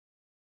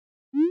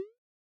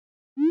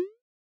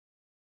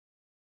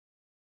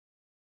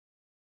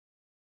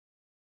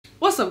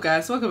What's up,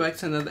 guys? Welcome back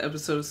to another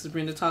episode of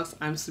Sabrina Talks.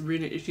 I'm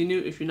Sabrina. If you're new,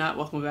 if you're not,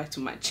 welcome back to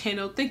my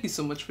channel. Thank you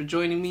so much for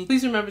joining me.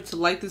 Please remember to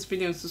like this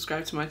video and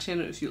subscribe to my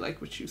channel if you like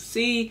what you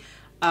see.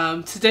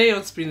 Today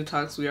on Sabrina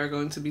Talks, we are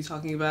going to be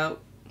talking about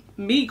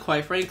me,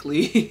 quite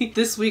frankly.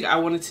 This week I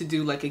wanted to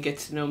do like a get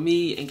to know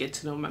me and get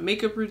to know my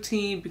makeup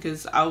routine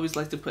because I always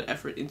like to put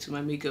effort into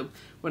my makeup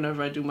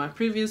whenever I do my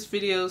previous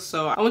videos.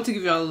 So I want to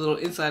give y'all a little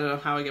insight on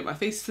how I get my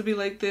face to be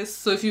like this.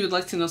 So if you would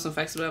like to know some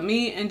facts about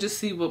me and just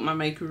see what my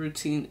makeup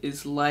routine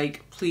is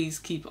like, please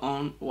keep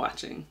on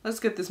watching. Let's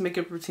get this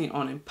makeup routine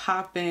on and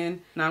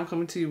poppin'. Now I'm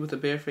coming to you with a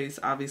bare face.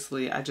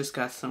 Obviously I just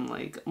got some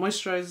like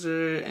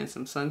moisturizer and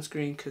some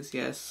sunscreen because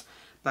yes,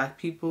 Black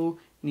people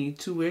need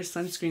to wear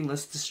sunscreen.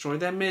 Let's destroy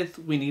that myth.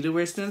 We need to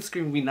wear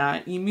sunscreen. We're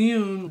not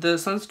immune. The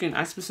sunscreen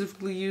I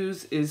specifically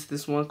use is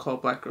this one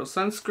called Black Girl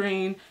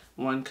Sunscreen.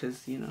 One,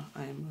 because, you know,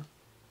 I am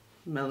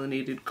a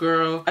melanated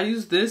girl. I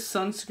use this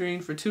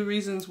sunscreen for two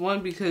reasons.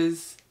 One,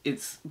 because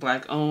it's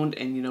Black owned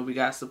and, you know, we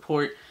gotta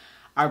support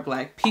our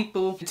Black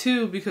people.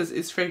 Two, because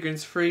it's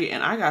fragrance free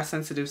and I got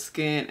sensitive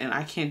skin and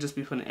I can't just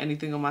be putting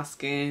anything on my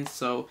skin.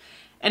 So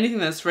anything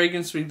that's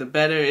fragrance free, the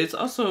better. It's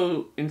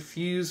also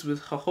infused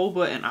with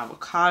jojoba and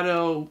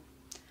avocado,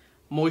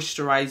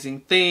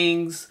 moisturizing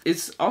things.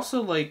 It's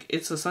also like,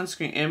 it's a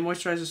sunscreen and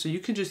moisturizer, so you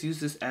can just use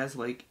this as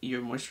like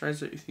your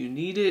moisturizer if you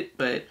need it,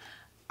 but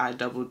I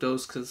double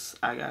dose because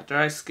I got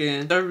dry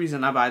skin. Third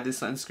reason I buy this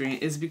sunscreen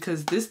is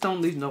because this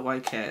don't leave no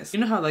white cast.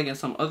 You know how like in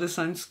some other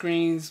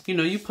sunscreens, you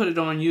know, you put it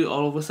on, you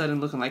all of a sudden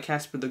looking like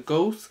Casper the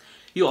Ghost.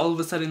 You all of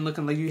a sudden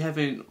looking like you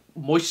haven't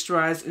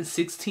moisturized in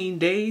 16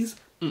 days.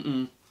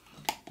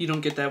 You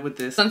don't get that with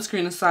this.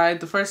 Sunscreen aside,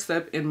 the first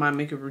step in my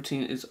makeup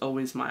routine is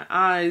always my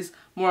eyes.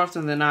 More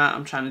often than not,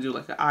 I'm trying to do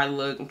like an eye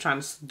look. I'm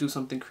trying to do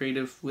something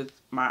creative with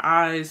my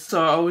eyes.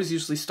 So I always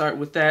usually start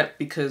with that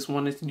because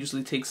one, it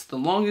usually takes the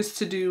longest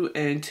to do,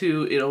 and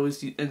two, it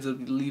always ends up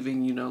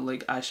leaving, you know,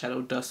 like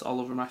eyeshadow dust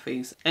all over my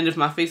face. And if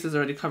my face is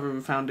already covered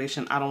with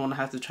foundation, I don't want to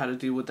have to try to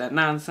deal with that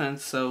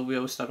nonsense. So we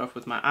always start off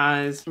with my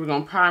eyes. We're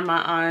going to prime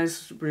my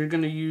eyes. We're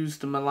going to use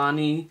the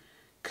Milani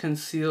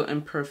Conceal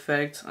and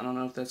Perfect. I don't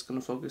know if that's going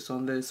to focus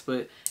on this,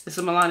 but it's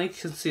a Milani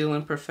Conceal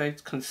and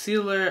Perfect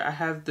concealer. I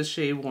have the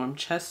shade Warm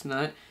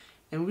Chestnut,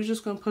 and we're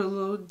just going to put a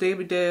little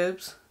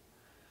dabs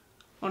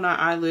on our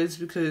eyelids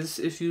because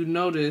if you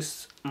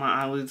notice,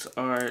 my eyelids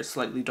are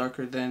slightly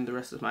darker than the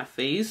rest of my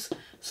face,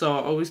 so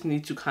I always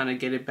need to kind of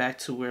get it back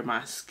to where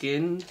my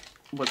skin,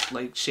 what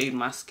like shade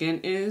my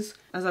skin is.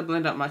 As I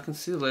blend out my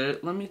concealer,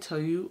 let me tell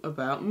you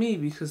about me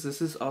because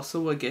this is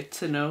also a get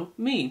to know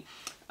me.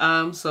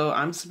 So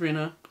I'm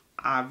Sabrina,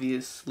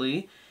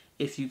 obviously,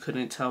 if you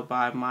couldn't tell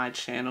by my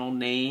channel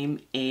name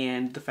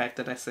and the fact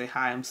that I say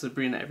hi, I'm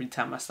Sabrina every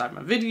time I start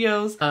my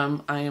videos.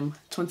 I am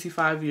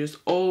 25 years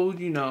old,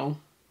 you know,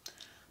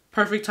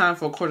 perfect time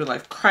for a quarter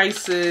life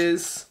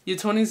crisis. Your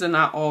 20s are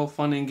not all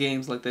fun and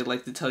games like they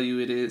like to tell you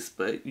it is,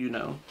 but you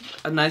know,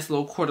 a nice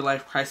little quarter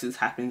life crisis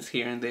happens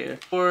here and there.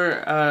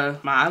 For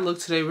my eye look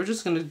today, we're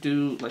just gonna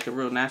do like a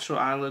real natural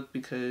eye look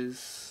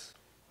because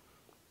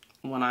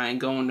one, I ain't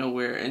going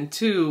nowhere, and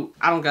two,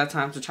 I don't got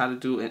time to try to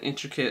do an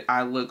intricate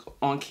eye look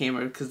on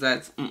camera because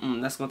that's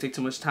gonna take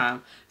too much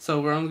time.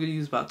 So we're only gonna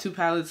use about two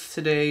palettes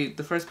today.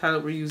 The first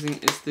palette we're using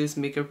is this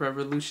Makeup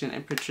Revolution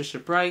and Patricia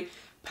Bright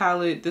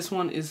palette. This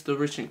one is the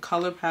Rich in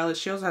Color palette.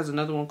 She also has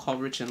another one called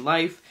Rich in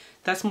Life.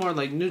 That's more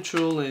like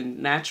neutral and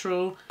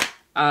natural,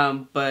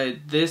 but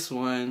this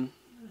one,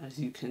 as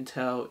you can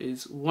tell,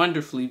 is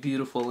wonderfully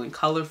beautiful and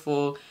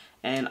colorful,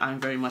 and I'm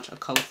very much a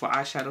colorful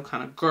eyeshadow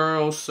kind of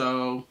girl,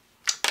 so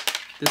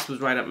this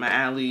was right up my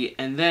alley.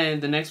 And then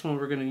the next one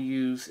we're going to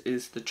use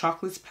is the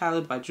Chocolates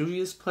palette by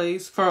Juvia's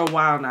Place. For a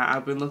while now,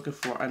 I've been looking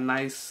for a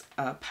nice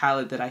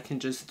palette that I can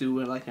just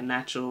do like a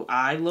natural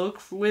eye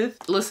look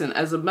with. Listen,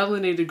 as a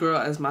melanated girl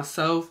as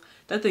myself,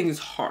 that thing is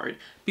hard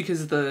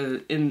because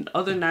in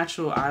other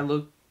natural eye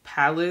look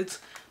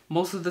palettes,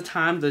 most of the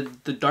time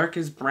the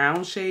darkest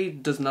brown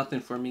shade does nothing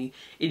for me.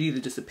 It either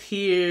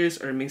disappears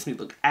or it makes me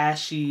look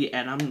ashy,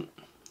 and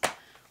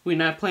we're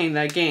not playing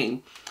that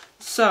game.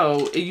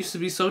 So it used to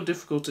be so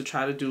difficult to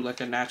try to do like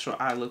a natural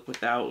eye look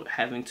without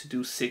having to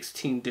do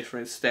 16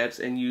 different steps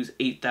and use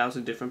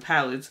 8,000 different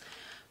palettes.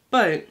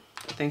 But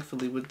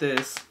thankfully with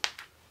this,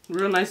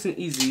 real nice and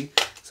easy.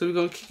 So we're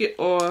going to kick it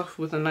off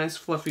with a nice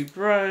fluffy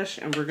brush,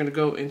 and we're going to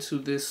go into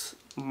this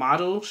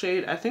Model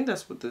shade. I think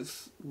that's what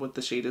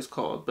the shade is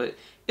called, but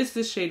it's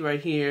this shade right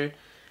here.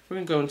 We're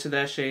going to go into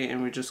that shade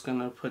and we're just going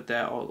to put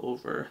that all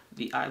over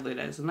the eyelid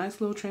as a nice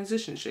little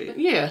transition shade.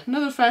 Yeah,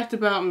 another fact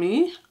about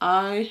me,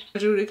 I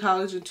graduated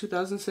college in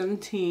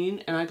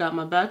 2017 and I got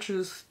my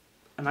bachelor's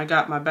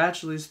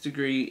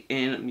degree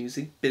in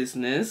music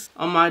business.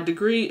 On my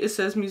degree, it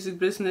says music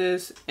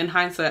business. In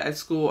hindsight, at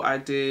school, I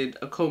did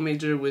a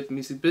co-major with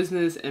music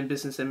business and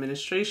business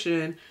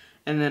administration,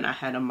 and then I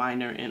had a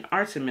minor in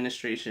arts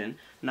administration.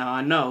 Now,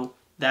 I know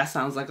that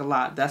sounds like a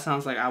lot. That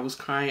sounds like I was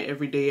crying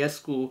every day at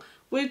school,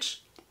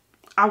 which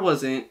I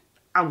wasn't.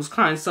 I was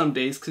crying some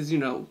days because, you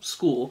know,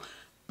 school.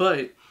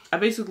 But I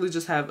basically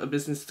just have a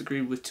business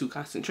degree with 2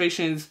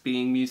 concentrations,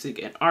 being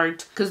music and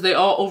art, because they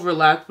all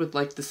overlap with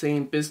like the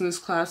same business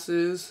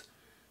classes.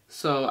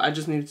 So I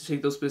just needed to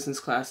take those business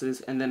classes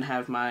and then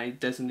have my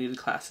designated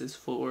classes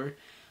for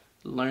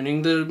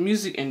learning the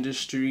music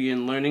industry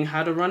and learning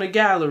how to run a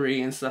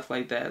gallery and stuff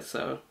like that.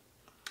 So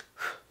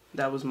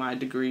that was my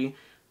degree,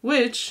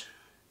 which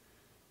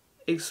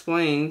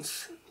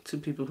explains to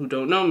people who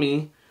don't know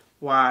me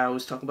why I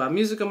always talk about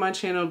music on my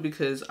channel,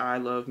 because I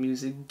love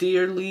music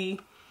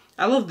dearly.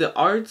 I love the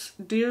arts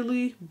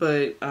dearly,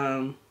 but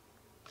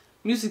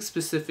music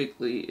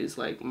specifically is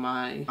like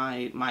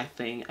my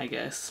thing, I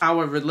guess.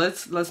 However,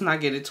 let's not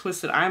get it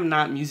twisted. I am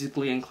not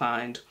musically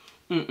inclined.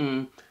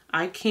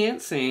 I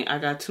can't sing. I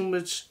got too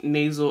much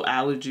nasal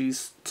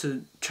allergies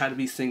to try to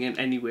be singing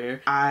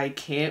anywhere. I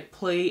can't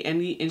play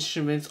any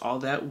instruments all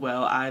that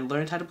well. I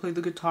learned how to play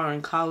the guitar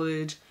in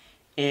college,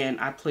 and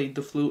I played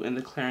the flute and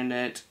the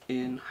clarinet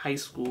in high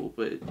school,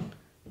 but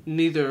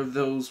neither of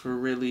those were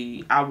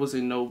really, I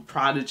wasn't no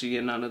prodigy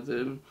in none of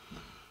them.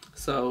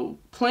 So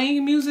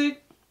playing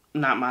music,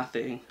 not my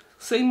thing.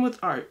 Same with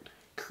art.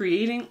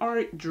 Creating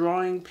art,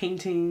 drawing,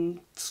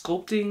 painting,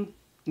 sculpting,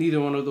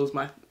 neither one of those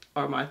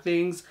are my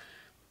things.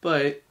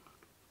 But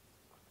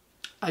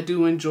I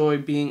do enjoy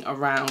being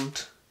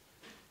around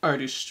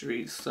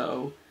artistry.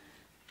 So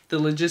the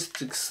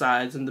logistics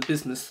sides and the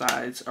business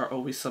sides are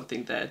always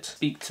something that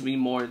speak to me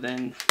more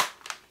than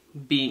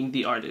being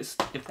the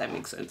artist, if that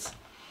makes sense.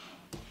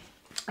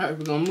 Alright,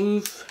 we're going to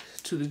move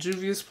to the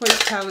Juvia's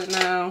Place palette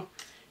now.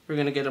 We're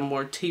going to get a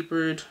more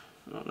tapered,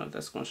 I don't know if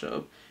that's going to show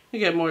up. We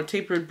get a more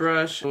tapered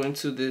brush, go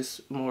into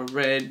this more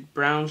red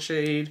brown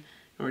shade,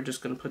 and we're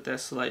just going to put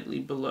that slightly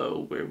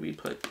below where we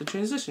put the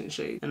transition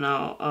shade. And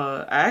now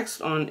I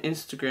asked on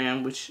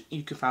Instagram, which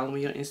you can follow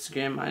me on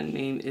Instagram. My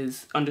name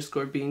is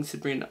 _being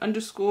Sabrina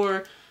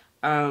 _.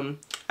 I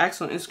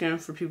asked on Instagram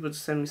for people to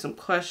send me some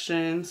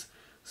questions.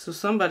 So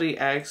somebody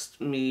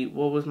asked me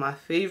what was my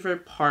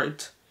favorite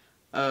part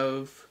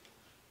of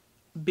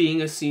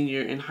being a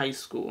senior in high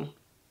school.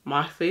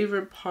 My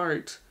favorite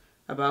part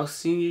about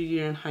senior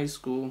year in high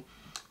school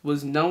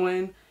was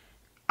knowing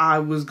I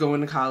was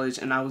going to college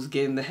and I was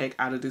getting the heck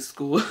out of this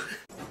school.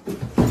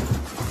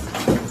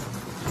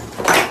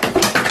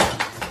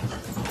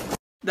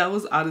 That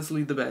was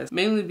honestly the best.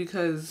 Mainly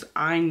because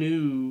I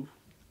knew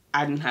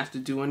I didn't have to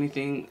do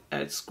anything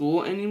at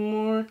school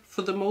anymore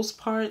for the most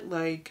part.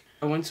 Like,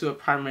 I went to a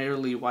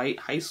primarily white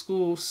high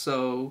school,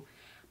 so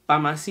by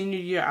my senior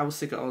year, I was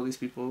sick of all these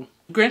people.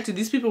 Granted,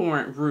 these people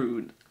weren't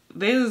rude.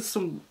 There's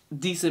some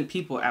decent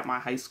people at my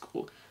high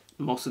school.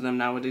 Most of them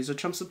nowadays are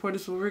Trump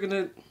supporters, so we're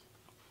gonna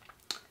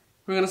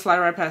slide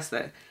right past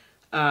that.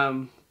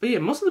 But yeah,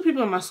 most of the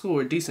people at my school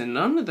were decent.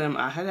 None of them,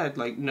 I had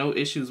like no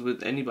issues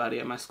with anybody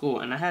at my school,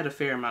 and I had a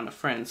fair amount of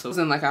friends. So it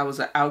wasn't like I was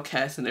an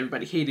outcast and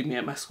everybody hated me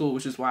at my school,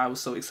 which is why I was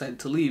so excited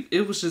to leave.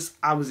 It was just,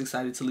 I was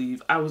excited to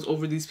leave. I was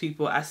over these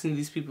people. I seen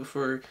these people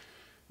for,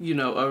 you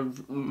know, a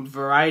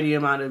variety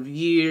amount of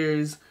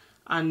years.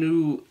 I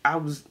knew I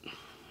was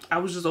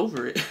just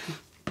over it.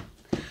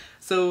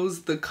 So it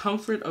was the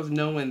comfort of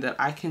knowing that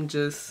I can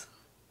just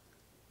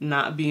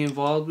not be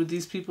involved with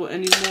these people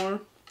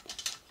anymore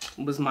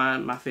was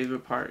my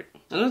favorite part.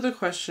 Another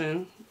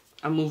question,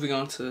 I'm moving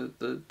on to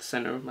the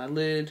center of my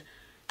lid.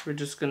 We're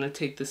just going to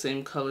take the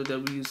same color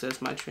that we used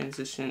as my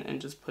transition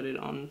and just put it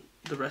on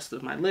the rest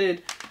of my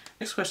lid.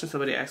 Next question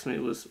somebody asked me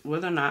was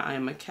whether or not I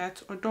am a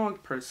cat or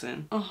dog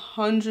person.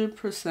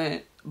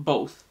 100%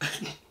 both.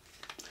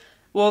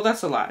 Well,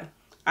 that's a lie.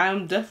 I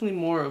am definitely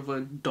more of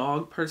a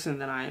dog person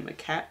than I am a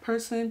cat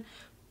person,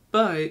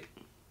 but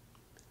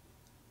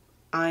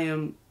I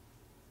am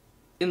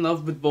in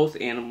love with both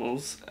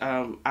animals.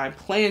 I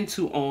plan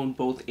to own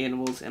both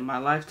animals in my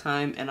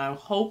lifetime, and I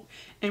hope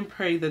and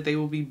pray that they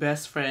will be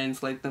best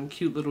friends, like them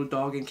cute little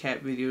dog and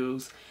cat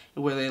videos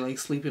where they like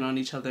sleeping on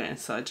each other and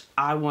such.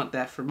 I want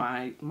that for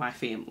my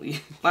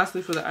family.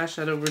 Lastly, for the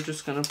eyeshadow, we're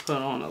just gonna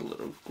put on a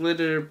little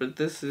glitter, but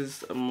this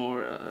is a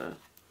more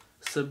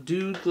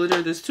subdued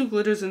glitter. There's 2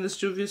 glitters in this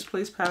Juvia's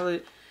Place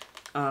palette.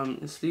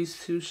 It's these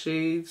 2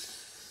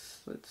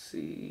 shades. Let's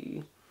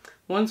see.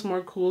 One's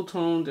more cool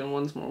toned and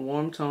one's more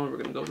warm toned. We're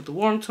gonna go with the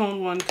warm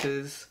toned one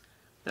because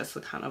that's the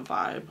kind of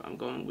vibe I'm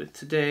going with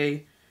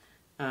today.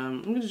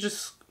 I'm gonna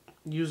just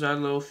use our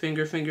little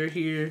finger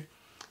here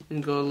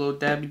and go a little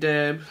dabby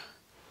dab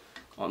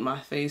on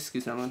my face.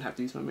 Excuse me, I'm gonna have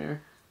to use my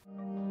mirror.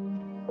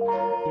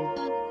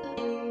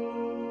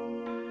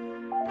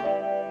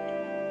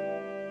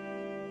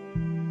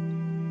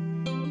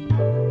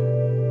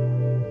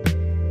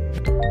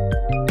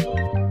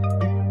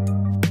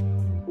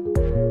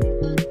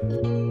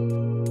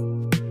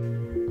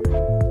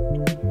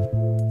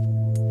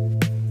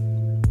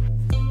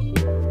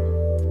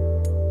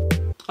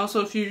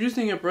 Also, if you're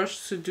using a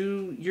brush to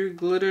do your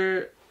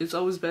glitter, it's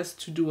always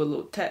best to do a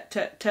little tap,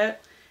 tap,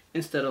 tap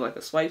instead of like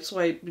a swipe,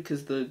 swipe,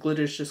 because the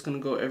glitter is just going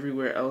to go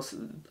everywhere else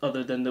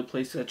other than the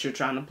place that you're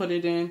trying to put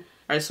it in.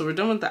 Alright, so we're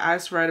done with the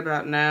eyes right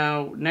about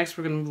now. Next,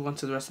 we're going to move on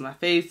to the rest of my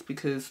face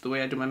because the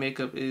way I do my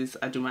makeup is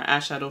I do my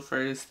eyeshadow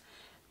first,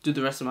 do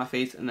the rest of my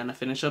face, and then I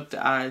finish up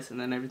the eyes, and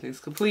then everything's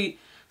complete.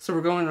 So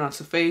we're going on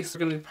to face. We're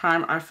going to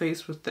prime our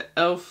face with the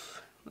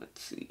e.l.f.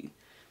 Let's see.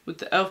 With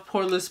the e.l.f.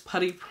 Poreless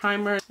Putty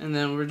Primer. And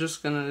then we're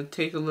just going to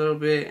take a little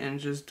bit and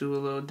just do a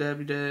little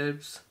dabby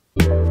dabs.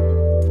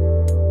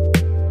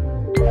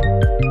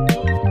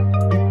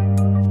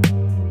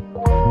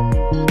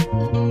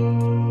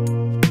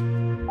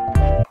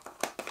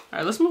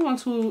 Alright, let's move on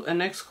to a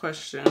next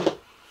question,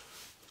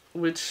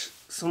 which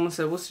someone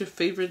said, what's your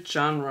favorite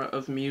genre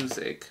of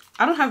music?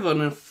 I don't have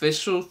an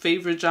official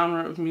favorite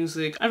genre of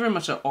music. I'm very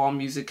much an all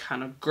music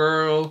kind of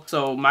girl.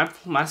 So my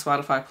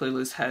Spotify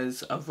playlist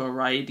has a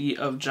variety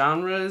of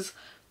genres,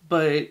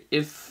 but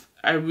if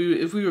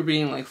we were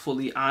being like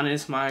fully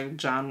honest, my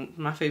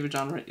favorite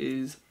genre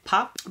is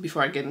pop.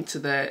 Before I get into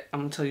that,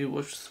 I'm gonna tell you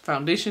which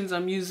foundations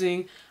I'm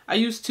using. I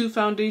use 2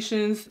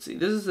 foundations. Let's see,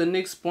 this is the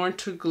NYX Born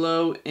to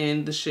Glow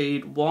in the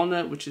shade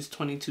Walnut, which is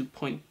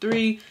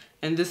 22.3.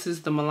 And this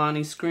is the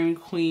Milani Scream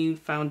Queen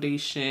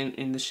foundation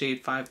in the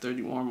shade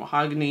 531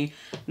 Mahogany.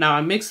 Now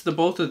I mixed the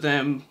both of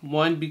them,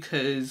 one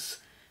because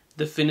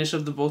the finish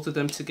of the both of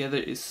them together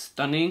is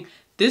stunning.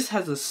 This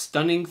has a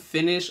stunning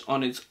finish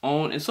on its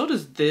own, and so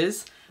does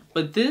this.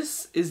 But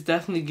this is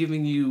definitely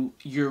giving you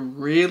your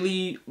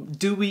really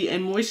dewy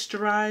and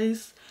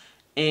moisturized,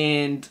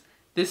 and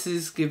this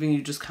is giving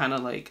you just kind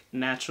of like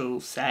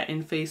natural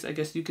satin face, I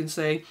guess you can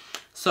say.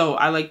 So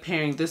I like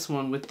pairing this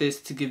one with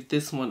this to give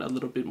this one a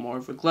little bit more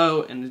of a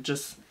glow, and it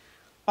just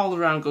all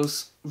around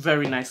goes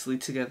very nicely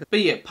together.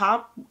 But yeah,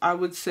 pop I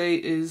would say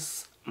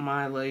is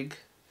my like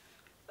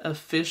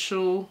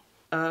official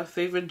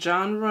favorite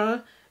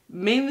genre,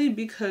 mainly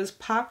because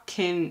pop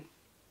can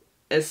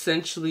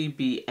essentially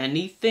be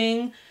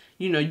anything.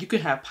 You know, you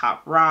could have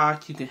pop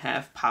rock, you can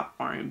have pop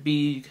R&B,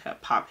 you can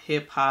have pop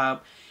hip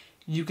hop,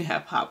 you can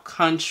have pop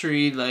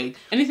country, like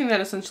anything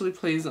that essentially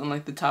plays on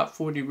like the top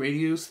 40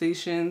 radio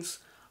stations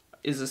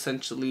is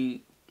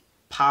essentially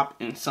pop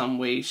in some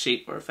way,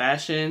 shape, or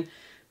fashion,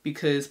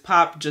 because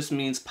pop just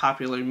means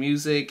popular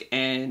music,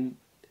 and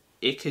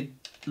it could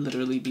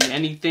literally be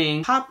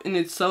anything. Pop in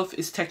itself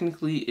is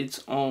technically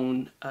its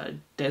own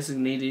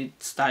designated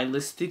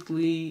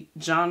stylistically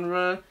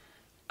genre,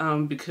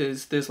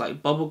 because there's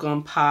like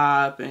bubblegum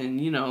pop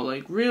and, you know,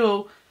 like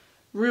real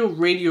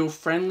radio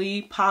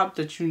friendly pop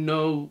that you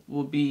know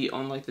will be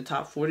on like the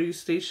top 40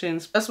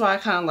 stations. That's why I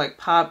kind of like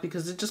pop,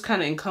 because it just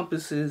kind of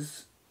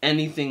encompasses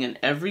anything and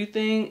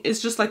everything.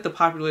 It's just like the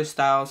popular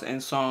styles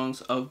and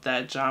songs of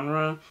that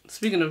genre.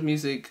 Speaking of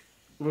music,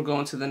 we're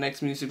going to the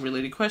next music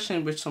related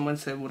question, which someone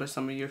said, what are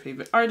some of your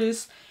favorite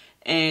artists?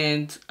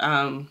 And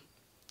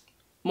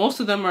most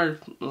of them are,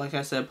 like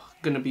I said,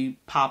 gonna be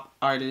pop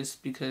artists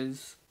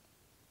because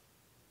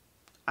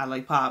I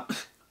like pop.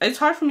 It's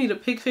hard for me to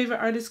pick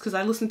favorite artists because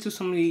I listen to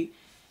so many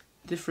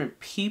different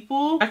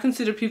people. I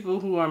consider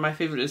people who are my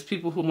favorite as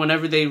people who,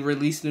 whenever they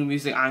release new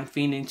music, I'm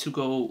fiending to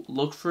go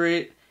look for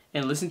it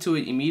and listen to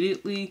it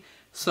immediately.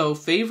 So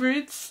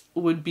favorites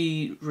would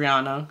be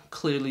Rihanna,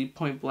 clearly,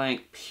 point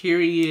blank,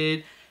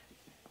 period.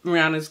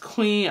 Rihanna's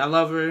queen, I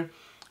love her.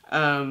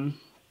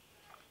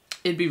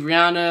 It'd be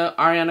Rihanna,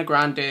 Ariana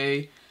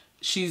Grande.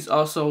 She's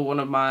also one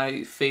of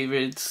my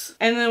favorites.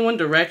 And then One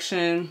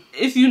Direction.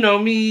 If you know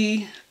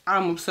me,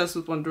 I'm obsessed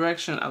with One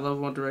Direction. I love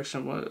One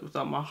Direction with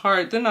all my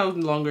heart. They're no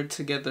longer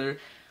together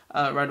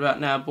right about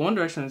now, but One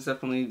Direction is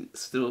definitely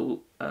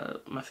still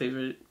my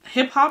favorite.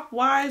 Hip-hop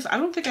wise, I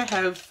don't think I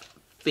have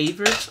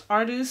favorite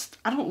artists.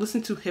 I don't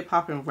listen to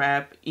hip-hop and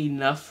rap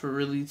enough for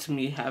really to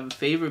me have a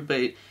favorite,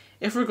 but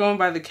if we're going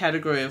by the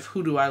category of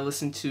who do I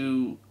listen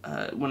to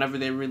whenever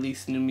they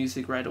release new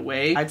music right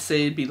away, I'd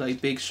say it'd be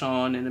like Big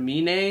Sean and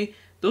Amine.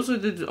 Those are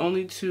the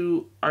only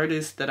 2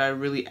 artists that I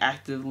really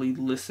actively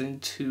listen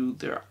to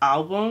their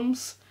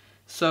albums.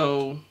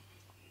 So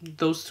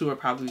those 2 are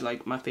probably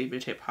like my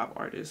favorite hip hop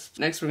artists.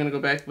 Next, we're gonna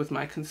go back with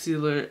my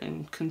concealer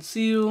and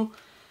Conceal.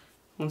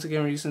 Once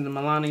again, we're using the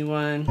Milani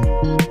one.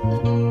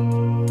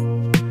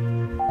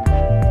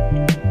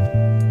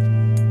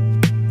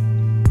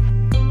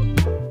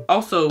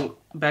 Also,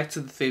 back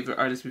to the favorite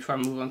artist before I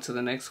move on to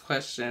the next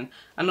question.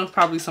 I know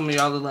probably some of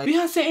y'all are like,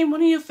 Beyonce ain't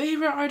one of your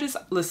favorite artists.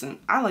 Listen,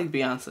 I like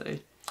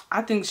Beyonce.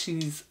 I think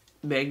she's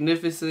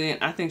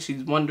magnificent. I think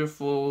she's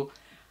wonderful.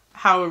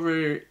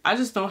 However, I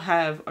just don't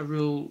have a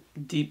real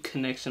deep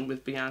connection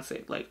with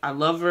Beyonce. Like, I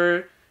love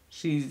her.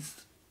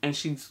 She's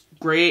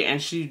great,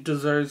 and she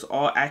deserves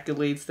all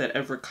accolades that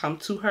ever come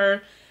to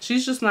her.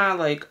 She's just not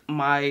like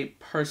my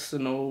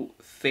personal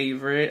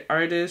favorite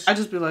artist. I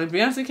just be like,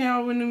 Beyonce came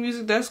out with new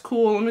music, that's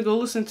cool, let me go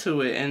listen to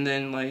it. And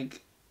then,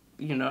 like,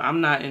 you know, I'm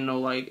not in no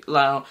like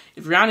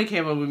if Rihanna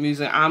came out with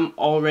music, I'm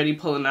already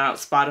pulling out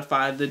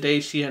Spotify the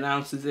day she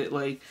announces it.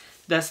 Like,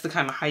 that's the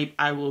kind of hype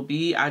I will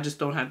be. I just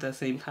don't have that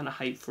same kind of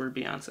hype for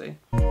Beyonce.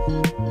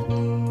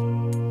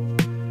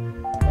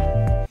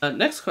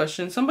 Next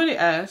question, somebody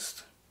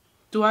asked,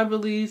 do I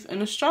believe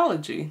in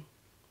astrology?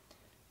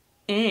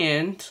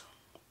 And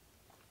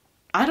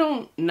I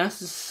don't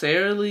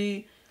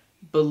necessarily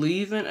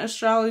believe in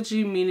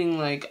astrology, meaning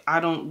like I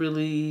don't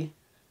really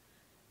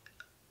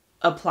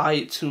apply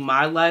it to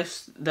my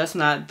life. That's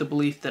not the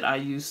belief that I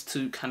use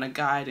to kind of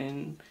guide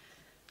and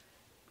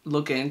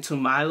look into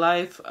my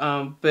life.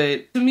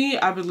 But to me,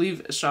 I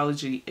believe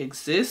astrology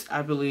exists.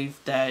 I believe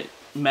that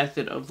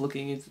method of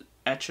looking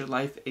at your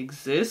life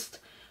exists.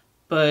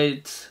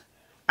 But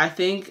I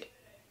think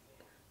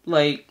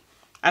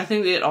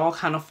it all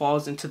kind of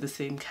falls into the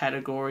same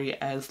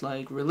category as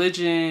like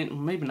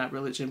religion, maybe not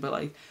religion, but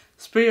like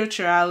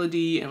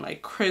spirituality and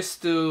like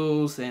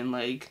crystals and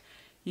like,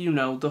 you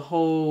know, the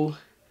whole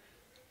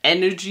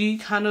energy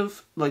kind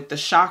of like the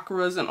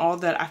chakras and all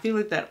that. I feel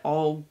like that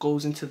all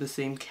goes into the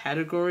same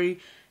category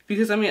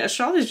because I mean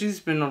astrology's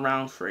been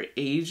around for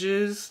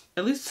ages,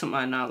 at least to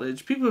my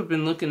knowledge. People have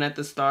been looking at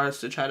the stars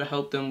to try to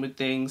help them with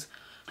things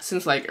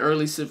since like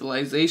early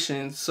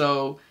civilization.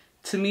 So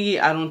to me,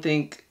 I don't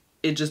think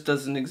it just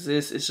doesn't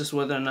exist. It's just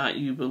whether or not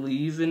you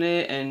believe in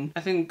it. And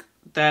I think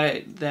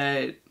that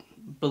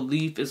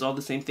belief is all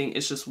the same thing.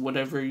 It's just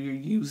whatever you're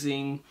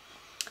using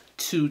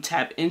to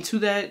tap into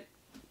that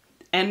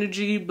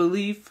energy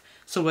belief.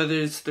 So whether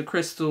it's the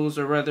crystals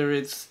or whether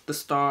it's the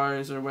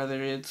stars or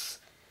whether it's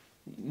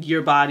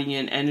your body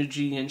and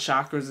energy and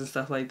chakras and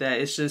stuff like that,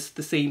 it's just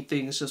the same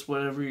thing. It's just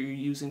whatever you're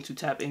using to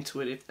tap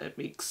into it, if that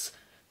makes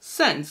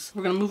sense.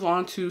 We're gonna move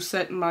on to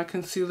setting my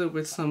concealer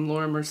with some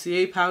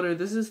Mercier powder.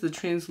 This is the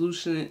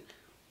translucent,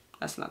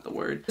 that's not the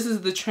word. This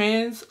is the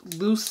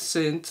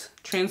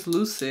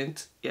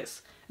translucent,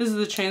 yes. This is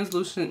the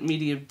translucent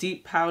medium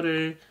deep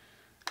powder.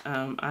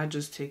 I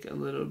just take a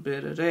little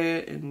bit of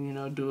that and, you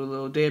know, do a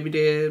little dabby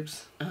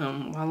dabs.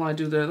 While I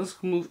do that,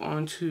 let's move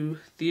on to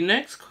the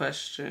next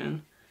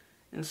question.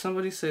 And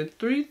somebody said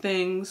 3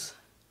 things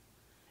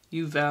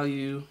you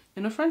value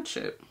in a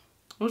friendship,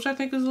 which I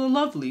think is a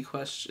lovely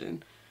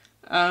question.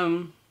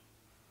 3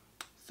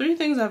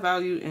 things I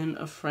value in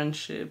a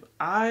friendship.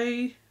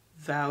 I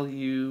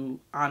value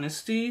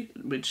honesty,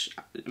 which,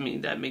 I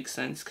mean, that makes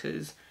sense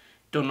because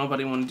don't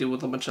nobody want to deal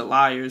with a bunch of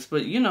liars.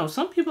 But, you know,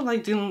 some people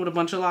like dealing with a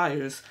bunch of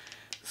liars.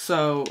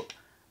 So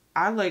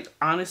I like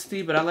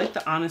honesty, but I like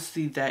the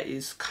honesty that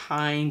is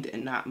kind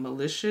and not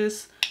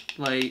malicious.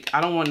 Like,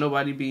 I don't want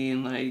nobody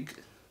being like,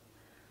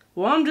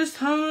 well, I'm just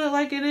telling it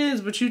like it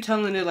is, but you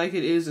telling it like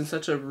it is in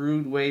such a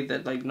rude way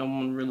that like no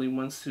one really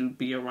wants to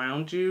be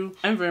around you.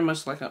 I'm very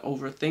much like an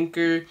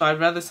overthinker. So I'd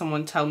rather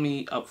someone tell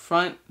me up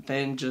front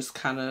than just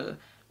kind of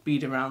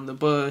beat around the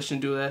bush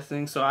and do that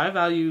thing. So I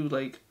value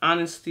like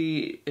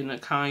honesty in a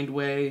kind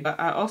way.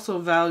 I also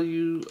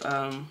value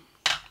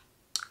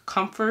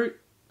comfort.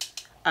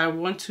 I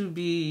want to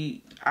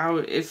be,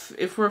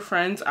 if we're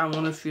friends, I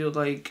want to feel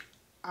like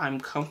I'm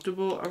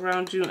comfortable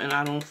around you and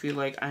I don't feel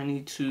like I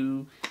need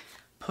to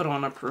put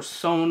on a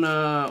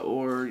persona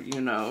or,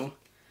 you know,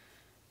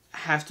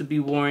 have to be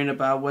worrying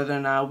about whether or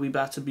not we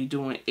about to be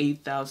doing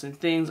 8,000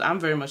 things. I'm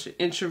very much an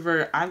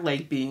introvert. I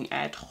like being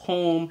at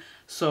home.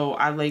 So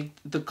I like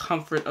the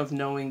comfort of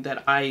knowing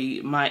that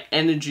my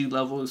energy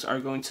levels are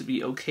going to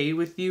be okay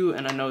with you.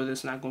 And I know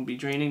that's not going to be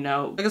draining.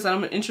 Now, like I said,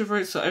 I'm an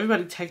introvert. So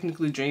everybody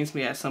technically drains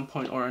me at some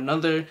point or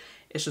another.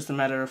 It's just a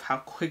matter of how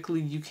quickly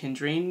you can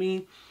drain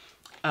me.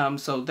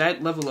 So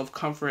that level of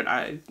comfort,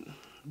 I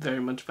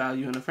very much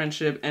value in a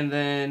friendship. And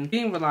then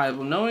being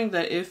reliable, knowing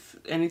that if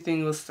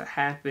anything was to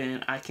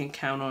happen, I can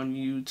count on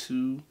you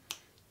to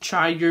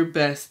try your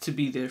best to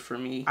be there for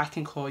me. I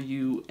can call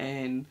you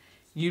and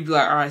you'd be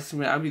like, all right,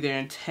 Sabrina, I'll be there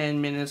in 10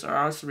 minutes, or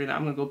all right, Sabrina,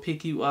 I'm gonna go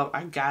pick you up,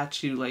 I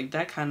got you. Like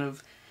that kind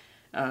of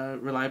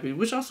reliability,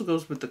 which also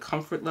goes with the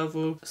comfort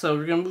level. So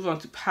we're gonna move on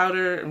to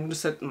powder. I'm gonna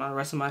set the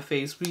rest of my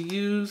face. We're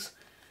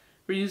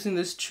using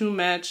this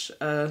TrueMatch,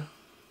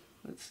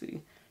 let's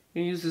see.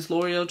 You use this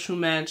Loreal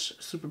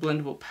TrueMatch Super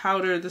Blendable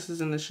Powder. This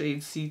is in the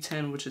shade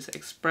C10, which is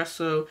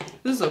Espresso.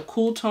 This is a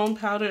cool tone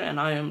powder, and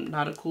I am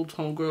not a cool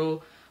tone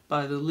girl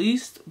by the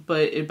least,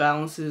 but it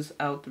balances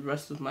out the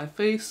rest of my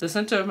face. The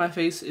center of my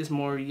face is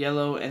more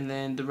yellow, and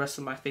then the rest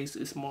of my face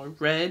is more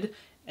red,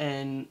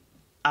 and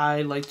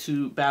I like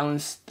to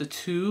balance the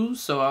two,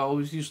 so I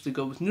always usually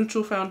go with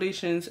neutral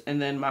foundations, and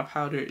then my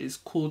powder is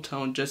cool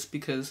tone just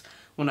because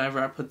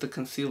whenever I put the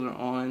concealer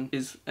on,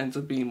 it ends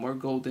up being more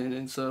golden.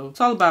 And so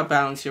it's all about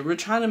balance here. We're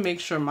trying to make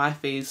sure my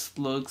face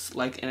looks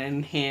like an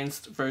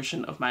enhanced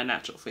version of my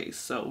natural face.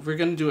 So we're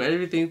going to do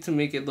everything to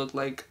make it look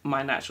like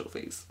my natural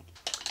face.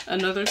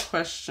 Another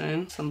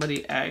question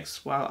somebody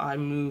asked while I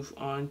move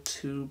on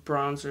to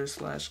bronzer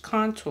slash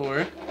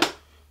contour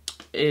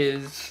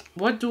is,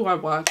 what do I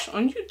watch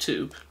on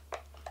YouTube?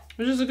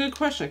 Which is a good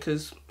question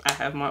because I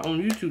have my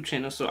own YouTube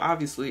channel. So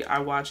obviously I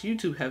watch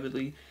YouTube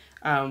heavily.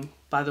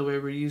 By the way,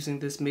 we're using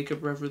this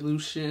Makeup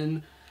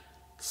Revolution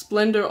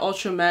Splendor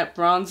Ultra Matte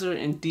Bronzer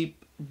in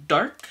Deep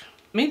Dark.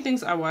 Main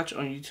things I watch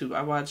on YouTube.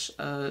 I watch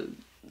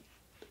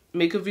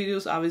makeup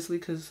videos, obviously,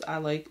 because I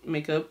like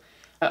makeup.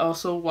 I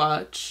also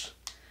watch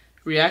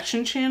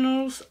reaction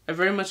channels. I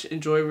very much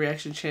enjoy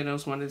reaction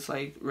channels when it's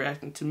like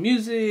reacting to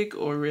music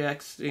or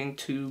reacting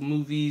to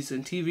movies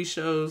and TV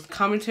shows.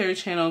 Commentary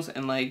channels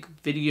and like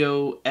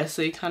video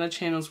essay kind of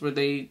channels where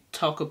they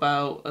talk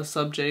about a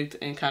subject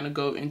and kind of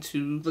go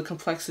into the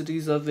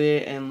complexities of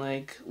it and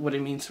like what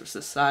it means for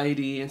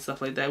society and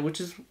stuff like that, which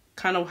is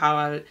kind of how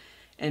I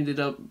ended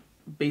up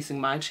basing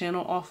my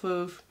channel off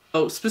of.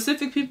 Oh,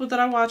 specific people that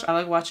I watch, I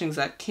like watching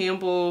Zach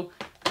Campbell.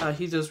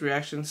 He does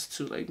reactions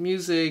to like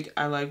music.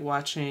 I like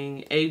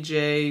watching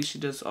AJ. She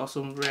does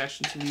also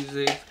reaction to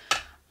music.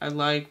 I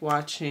like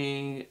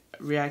watching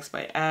Reacts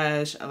by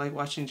Ash. I like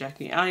watching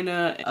Jackie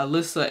Aina,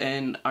 Alyssa,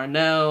 and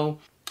Arnell.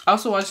 I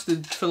also watch the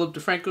Philip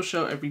DeFranco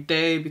show every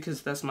day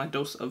because that's my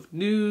dose of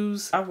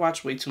news. I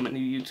watch way too many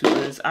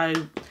YouTubers.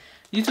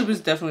 YouTube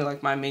is definitely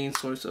like my main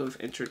source of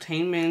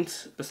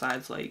entertainment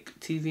besides like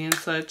TV and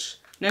such.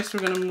 Next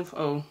we're gonna move,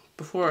 oh,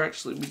 before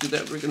actually we do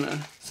that, we're gonna,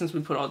 since we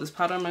put all this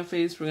powder on my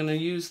face, we're gonna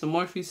use the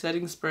Morphe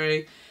setting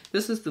spray.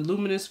 This is the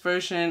Luminous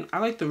version. I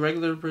like the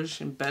regular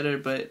version better,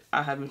 but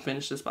I haven't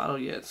finished this bottle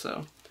yet,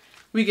 so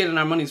we getting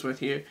our money's worth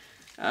here.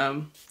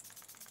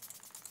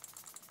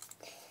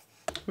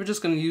 We're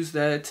just gonna use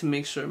that to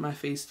make sure my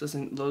face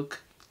doesn't look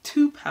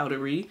too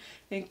powdery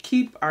and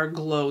keep our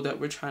glow that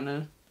we're trying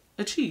to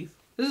achieve.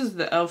 This is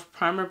the e.l.f.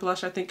 primer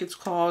blush, I think it's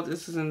called.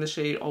 This is in the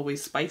shade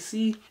Always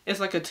Spicy.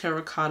 It's like a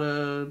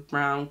terracotta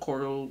brown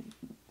coral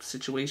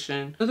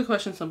situation. Another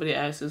question somebody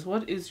asked is,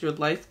 what is your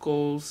life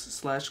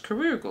goals /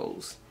 career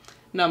goals?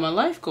 Now my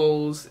life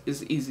goals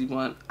is an easy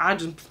one.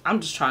 I'm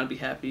just trying to be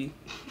happy.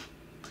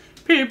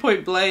 Period,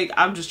 point blank.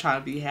 I'm just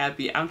trying to be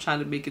happy. I'm trying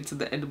to make it to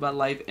the end of my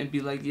life and be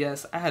like,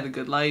 yes, I had a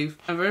good life.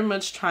 I'm very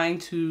much trying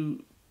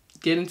to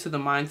get into the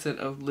mindset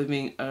of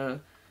living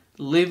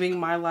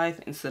my life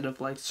instead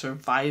of like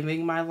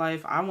surviving my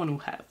life. I want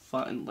to have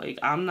fun. Like,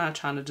 I'm not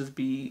trying to just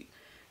be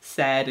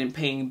sad and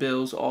paying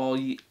bills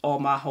all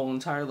my whole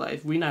entire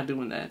life. We're not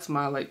doing that. So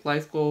my like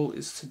life goal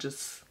is to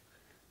just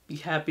be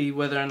happy,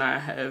 whether or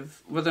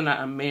not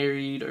I'm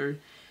married or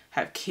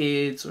have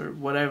kids or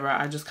whatever.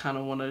 I just kind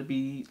of want to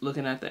be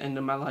looking at the end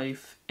of my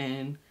life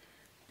and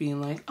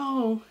being like,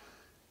 oh,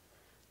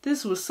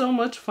 this was so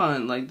much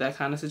fun, like that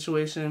kind of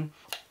situation.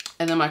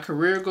 And then my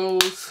career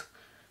goals,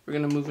 we're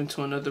gonna move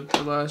into another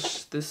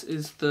blush. This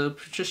is the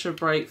Patricia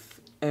Bright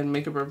and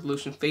Makeup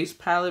Revolution face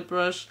palette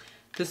brush.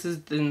 This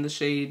is in the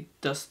shade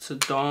Dusk to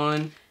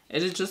Dawn,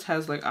 and it just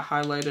has like a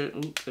highlighter.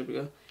 Oops, there we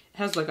go. It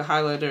has like a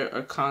highlighter,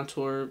 a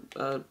contour,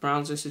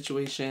 bronzer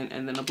situation,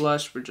 and then a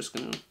blush. We're just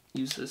gonna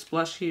use this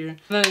blush here.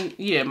 And then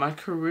yeah, my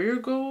career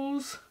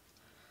goals.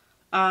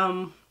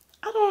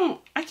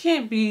 I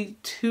can't be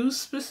too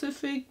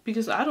specific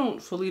because I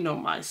don't fully know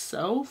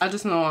myself. I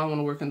just know I want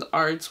to work in the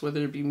arts,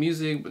 whether it be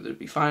music, whether it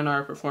be fine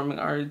art, performing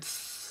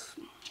arts,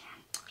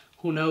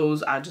 who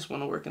knows. I just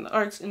want to work in the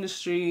arts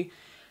industry.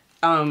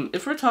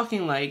 If we're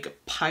talking like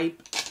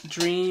pipe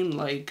dream,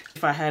 like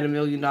if I had $1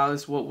 million,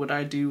 what would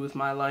I do with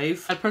my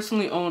life? I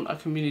personally own a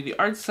community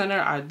arts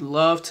center. I'd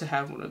love to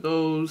have one of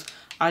those.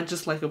 I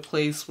just like a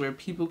place where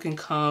people can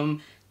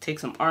come, take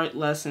some art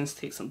lessons,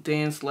 take some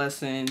dance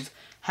lessons,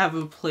 have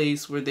a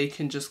place where they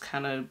can just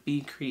kind of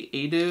be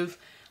creative,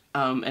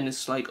 and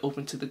it's like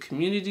open to the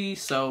community.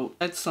 So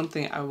that's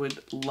something I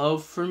would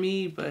love for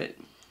me, but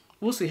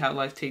we'll see how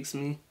life takes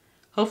me.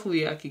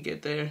 Hopefully I could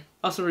get there.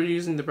 Also, we're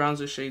using the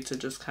bronzer shade to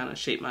just kind of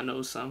shape my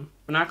nose some.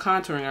 We're not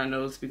contouring our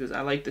nose because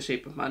I like the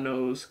shape of my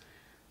nose.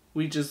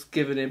 We just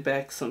giving it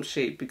back some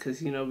shape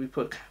because, you know, we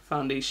put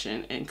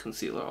foundation and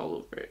concealer all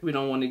over it. We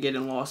don't want to get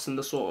lost in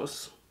the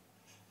sauce.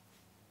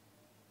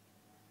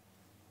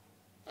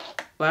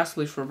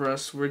 Lastly for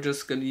brush, we're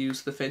just going to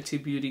use the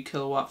Fenty Beauty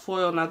Killawat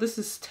foil. Now this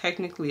is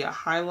technically a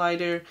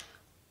highlighter,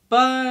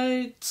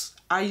 but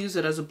I use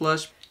it as a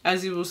blush.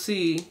 As you will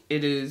see,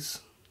 it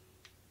is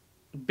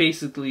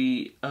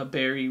basically a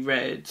berry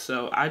red,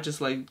 so I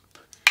just like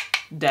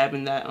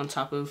dabbing that on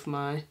top of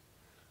my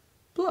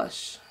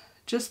blush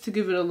just to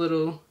give it a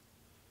little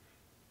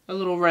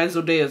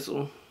razzle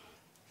dazzle.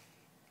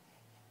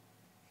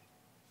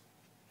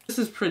 This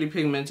is pretty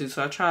pigmented,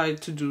 so I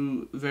tried to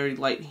do very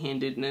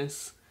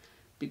light-handedness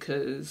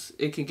because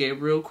it can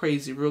get real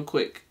crazy real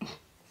quick.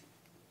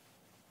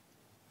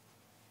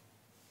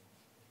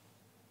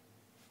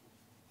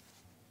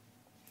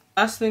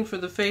 Last thing for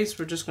the face,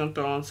 we're just going to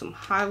throw on some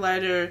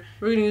highlighter.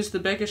 We're going to use the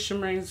Becca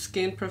Shimmering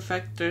Skin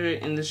Perfector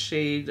in the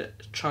shade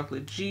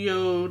Chocolate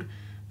Geode.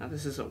 Now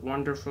this is a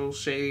wonderful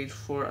shade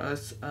for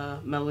us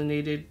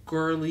melanated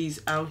girlies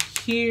out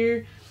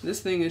here. This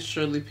thing is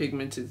surely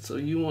pigmented, so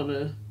you want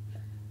to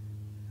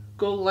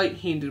go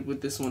light-handed with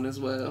this one as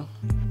well.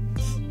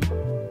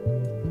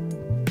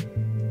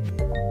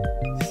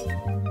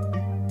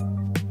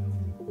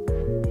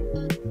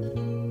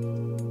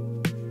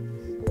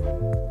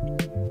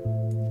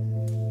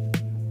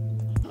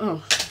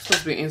 Oh, I'm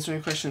supposed to be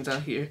answering questions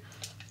out here.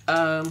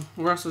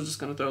 We're also just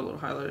gonna throw a little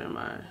highlighter in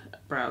my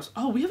brows.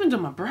 Oh, we haven't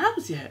done my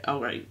brows yet.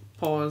 All right,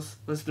 pause.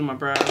 Let's do my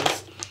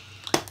brows.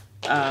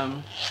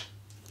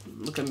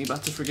 Look at me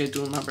about to forget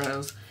doing my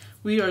brows.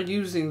 We are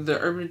using the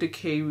Urban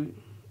Decay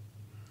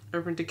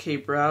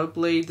Brow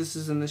Blade. This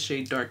is in the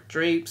shade Dark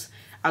Drapes.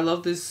 I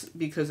love this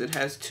because it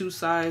has two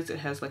sides. It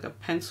has like a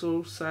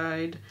pencil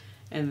side,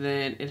 and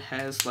then it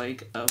has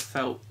like a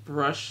felt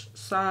brush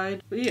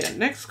side. But yeah,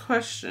 next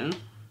question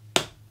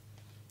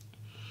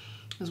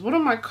is, what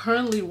am I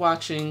currently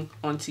watching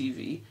on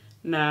TV?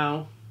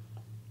 Now,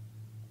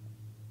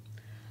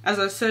 as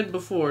I said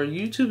before,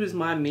 YouTube is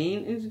my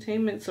main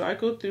entertainment. So I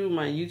go through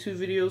my YouTube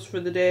videos for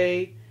the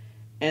day,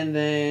 and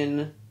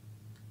then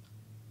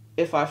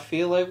if I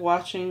feel like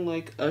watching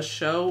like a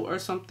show or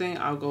something,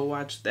 I'll go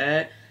watch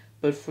that.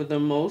 But for the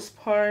most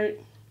part,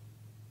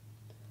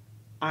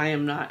 I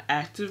am not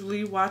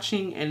actively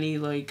watching any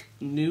like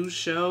new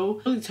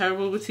show. I'm really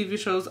terrible with TV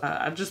shows.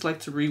 I just like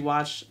to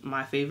rewatch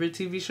my favorite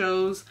TV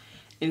shows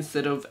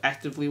instead of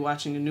actively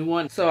watching a new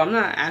one. So I'm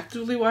not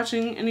actively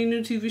watching any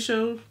new TV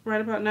shows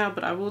right about now,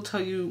 but I will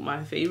tell you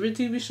my favorite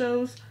TV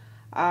shows.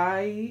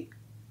 I,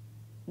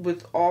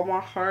 with all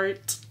my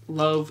heart,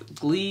 love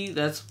Glee.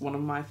 That's one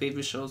of my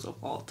favorite shows of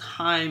all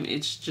time.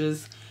 It's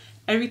just,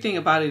 everything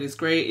about it is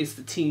great. It's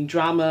the teen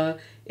drama,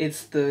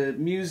 it's the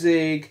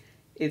music,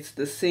 it's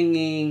the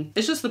singing.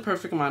 It's just the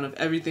perfect amount of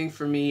everything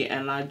for me,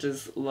 and I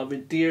just love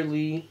it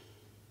dearly.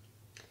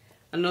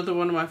 Another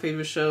one of my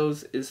favorite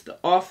shows is The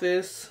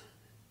Office.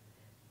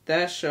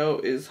 That show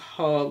is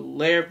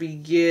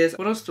hilarious.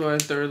 What else do I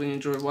thoroughly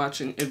enjoy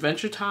watching?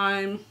 Adventure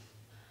Time.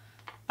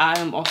 I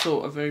am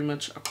also very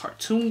much a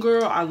cartoon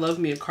girl. I love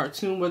me a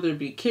cartoon, whether it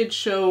be a kid's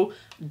show,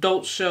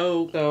 adult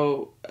show.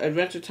 So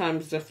Adventure Time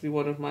is definitely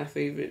one of my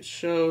favorite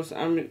shows.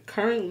 I'm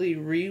currently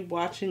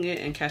re-watching it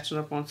and catching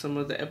up on some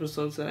of the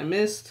episodes that I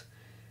missed.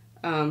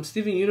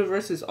 Steven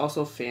Universe is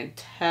also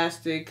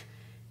fantastic.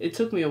 It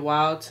took me a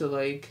while to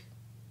like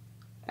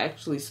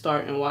actually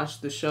start and watch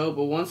the show,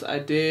 but once I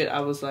did,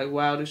 I was like,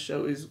 wow, this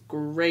show is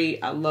great.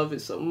 I love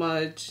it so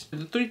much.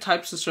 The three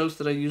types of shows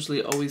that I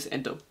usually always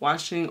end up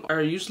watching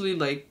are usually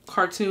like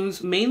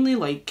cartoons, mainly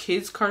like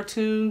kids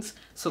cartoons.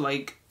 So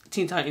like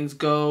Teen Titans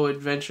Go,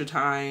 Adventure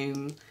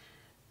Time,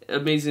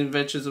 Amazing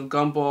Adventures of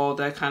Gumball,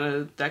 that kind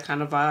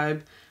of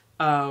vibe.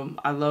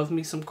 I love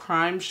me some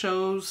crime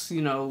shows,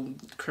 you know,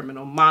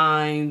 Criminal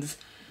Minds,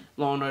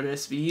 Law and Order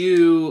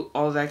SVU,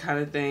 all that kind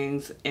of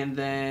things. And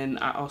then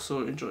I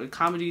also enjoy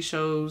comedy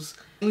shows,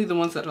 mainly the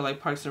ones that are like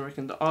Parks and Rec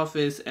and The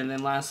Office. And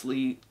then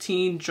lastly,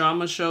 teen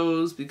drama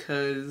shows,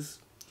 because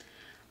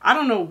I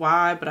don't know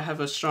why, but I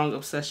have a strong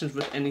obsession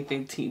with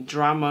anything teen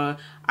drama.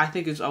 I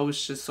think it's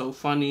always just so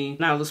funny.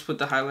 Now let's put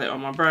the highlight on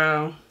my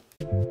brow.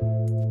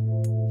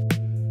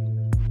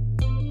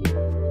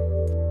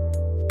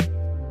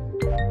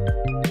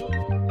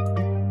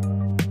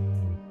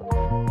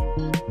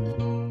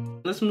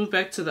 Let's move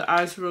back to the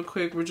eyes real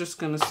quick. We're just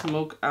going to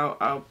smoke out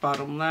our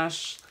bottom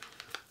lash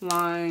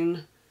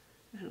line.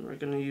 And we're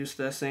going to use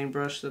that same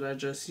brush that I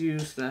just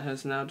used that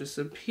has now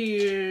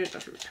disappeared.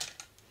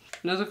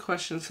 Another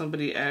question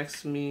somebody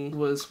asked me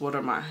was, what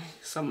are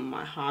some of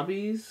my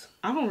hobbies?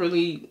 I don't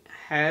really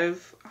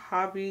have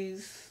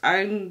hobbies.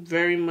 I'm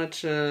very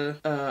much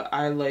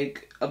I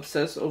like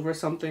obsess over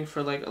something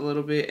for like a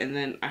little bit and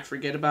then I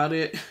forget about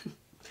it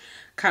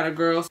kind of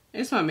girl. I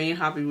guess my main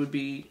hobby would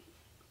be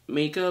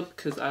makeup,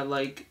 because I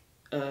like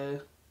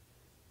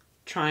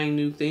trying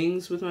new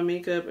things with my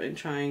makeup and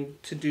trying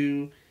to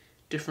do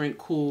different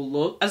cool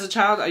looks. As a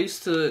child, I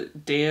used to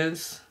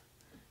dance,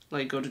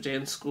 like go to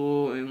dance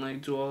school and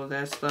like do all of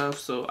that stuff,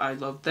 so I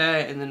love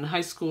that. And then in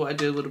high school I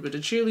did a little bit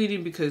of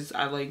cheerleading because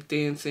I like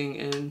dancing,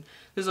 and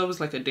there's always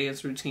like a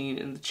dance routine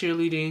in the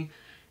cheerleading.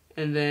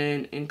 And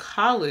then in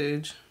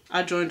college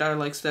I joined our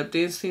like step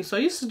dance team, so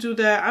I used to do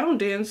that. I don't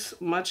dance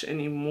much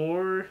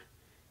anymore,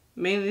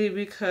 mainly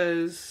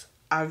because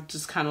I've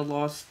just kind of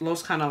lost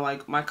kind of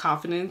like my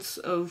confidence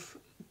of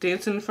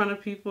dancing in front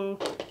of people.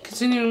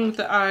 Continuing with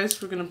the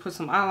eyes, we're going to put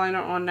some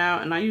eyeliner on now.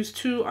 And I use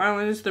two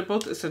eyeliners. They're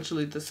both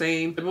essentially the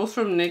same. They're both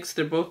from NYX.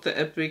 They're both the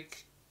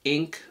Epic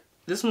Ink.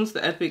 This one's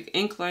the Epic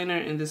Ink liner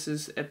and this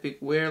is Epic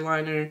Wear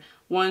liner.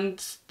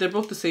 They're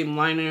both the same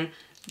liner.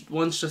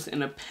 One's just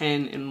in a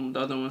pen and the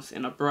other one's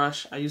in a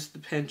brush. I used the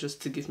pen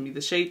just to give me the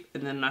shape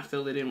and then I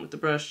fill it in with the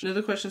brush.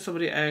 Another question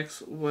somebody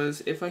asked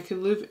was, if I could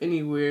live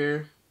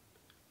anywhere,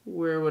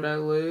 where would I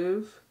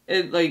live?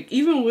 Like,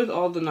 even with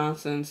all the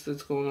nonsense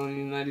that's going on in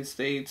the United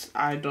States,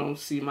 I don't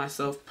see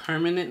myself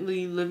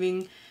permanently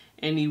living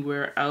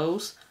anywhere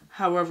else.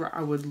 However,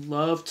 I would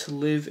love to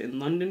live in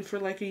London for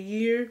like a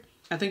year.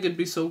 I think it'd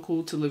be so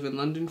cool to live in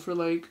London for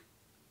like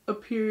a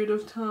period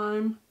of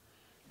time,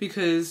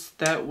 because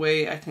that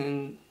way I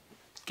can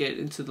get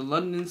into the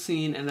London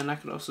scene, and then I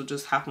could also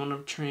just hop on a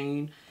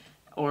train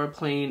or a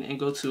plane and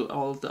go to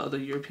all of the other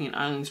European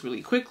islands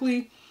really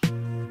quickly.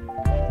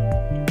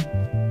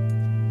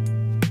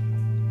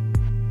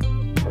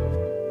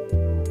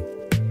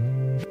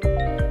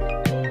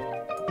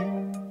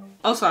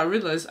 Also, I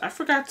realized I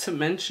forgot to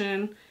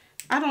mention,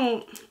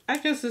 I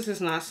guess this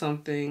is not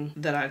something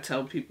that I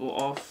tell people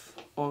off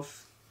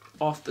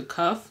the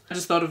cuff. I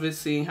just thought of it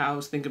seeing how I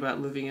was thinking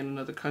about living in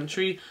another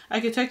country. I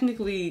could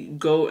technically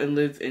go and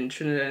live in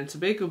Trinidad and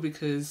Tobago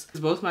because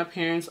both my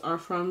parents are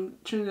from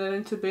Trinidad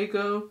and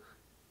Tobago.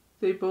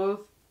 They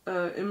both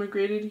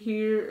immigrated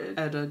here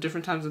at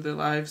different times of their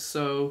lives,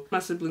 so my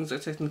siblings are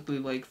technically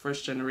like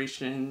first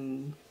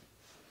generation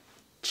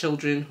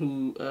children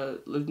who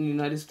lived in the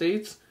United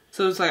States.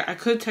 So it's like I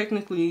could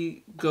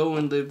technically go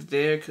and live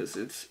there because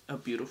it's a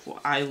beautiful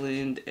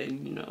island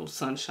and, you know,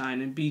 sunshine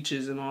and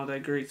beaches and all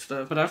that great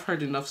stuff. But I've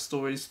heard enough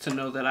stories to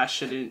know that I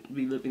shouldn't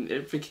be living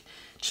there.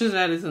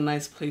 Trinidad is a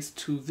nice place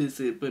to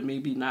visit, but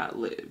maybe not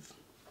live.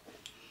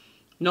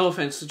 No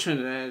offense to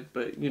Trinidad,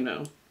 but you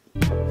know.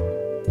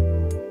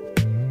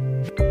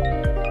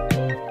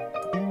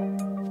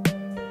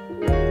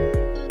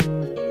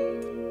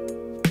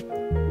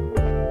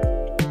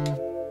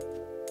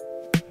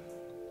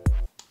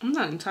 I'm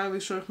not entirely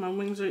sure if my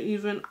wings are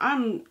even.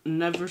 I'm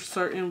never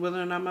certain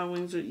whether or not my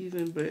wings are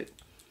even, but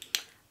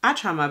I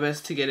try my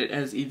best to get it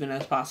as even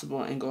as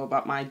possible and go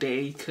about my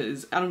day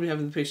because I don't be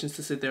having the patience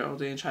to sit there all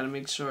day and try to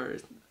make sure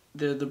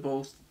they're the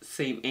both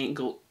same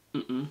angle.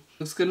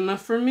 Looks good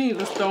enough for me.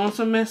 Let's throw on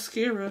some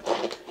mascara.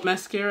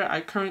 Mascara I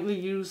currently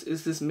use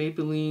is this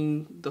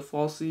Maybelline The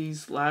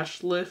Falsies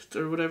Lash Lift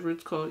or whatever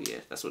it's called. Yeah,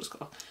 that's what it's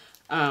called.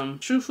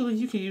 Truthfully,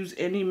 you can use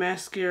any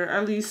mascara.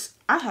 At least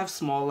I have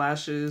small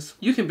lashes.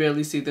 You can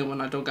barely see them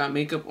when I don't got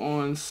makeup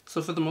on.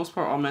 So for the most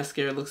part, all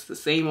mascara looks the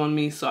same on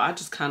me. So I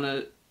just kind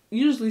of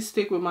usually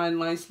stick with my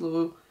nice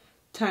little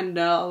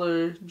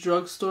 $10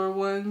 drugstore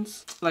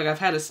ones. Like I've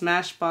had a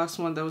Smashbox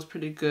one that was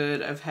pretty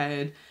good. I've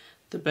had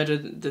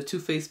the Too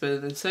Faced Better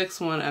Than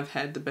Sex one. I've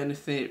had the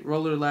Benefit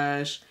Roller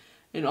Lash.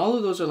 And all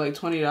of those are like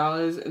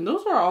 $20. And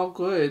those are all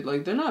good.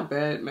 Like they're not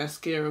bad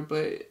mascara,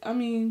 but I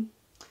mean,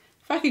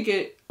 if I could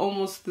get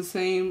almost the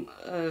same,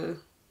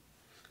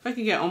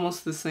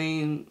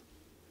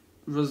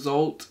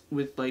 result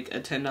with like a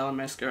 $10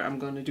 mascara, I'm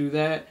going to do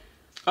that.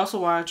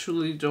 Also, why I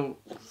truly don't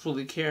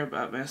fully care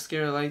about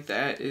mascara like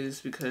that is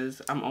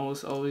because I'm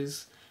almost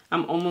always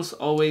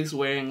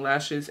wearing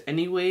lashes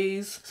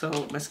anyways.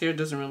 So mascara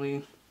doesn't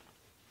really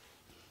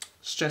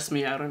stress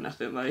me out or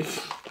nothing. Like,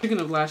 speaking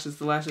of lashes,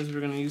 the lashes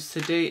we're going to use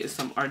today is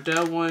some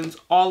Ardell ones.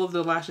 All of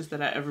the lashes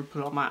that I ever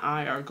put on my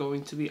eye are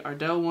going to be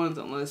Ardell ones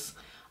unless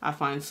I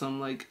find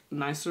some like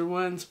nicer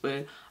ones,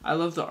 but I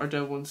love the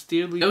Ardell ones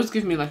dearly. They always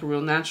give me like a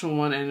real natural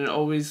one and it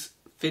always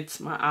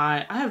fits my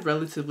eye. I have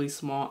relatively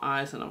small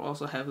eyes and I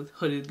also have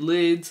hooded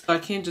lids. So I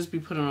can't just be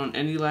putting on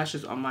any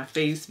lashes on my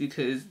face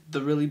because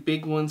the really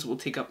big ones will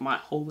take up my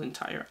whole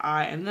entire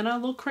eye and then I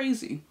look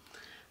crazy.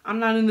 I'm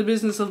not in the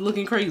business of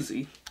looking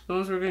crazy. The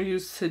ones we're going to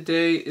use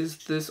today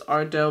is this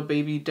Ardell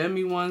Baby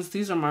Demi ones.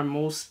 These are my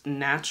most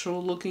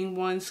natural looking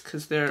ones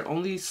because they're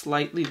only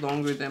slightly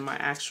longer than my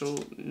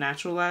actual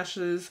natural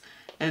lashes.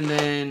 And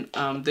then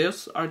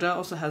Ardell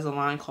also has a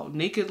line called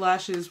Naked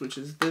Lashes, which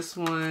is this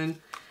one.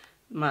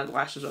 My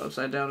lashes are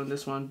upside down in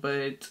this one,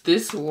 but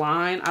this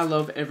line, I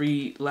love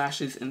every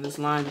lashes in this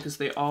line because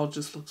they all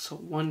just look so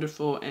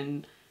wonderful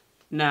and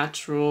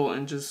natural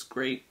and just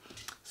great.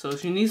 So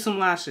if you need some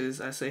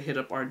lashes, I say hit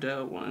up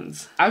Ardell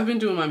ones. I've been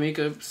doing my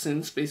makeup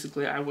since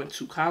basically I went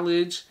to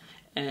college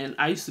and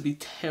I used to be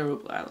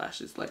terrible at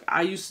lashes. Like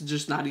I used to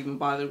just not even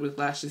bother with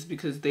lashes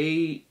because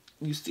they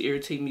used to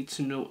irritate me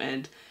to no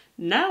end.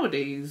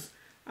 Nowadays,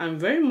 I'm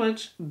very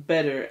much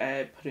better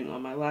at putting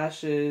on my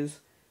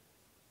lashes.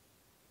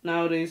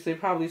 Nowadays, they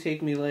probably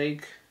take me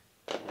like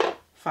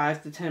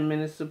 5 to 10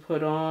 minutes to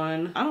put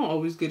on. I don't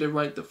always get it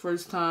right the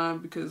first time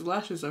because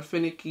lashes are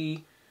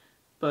finicky,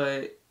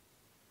 but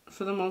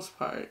for the most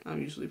part,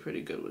 I'm usually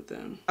pretty good with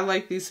them. I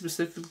like these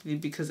specifically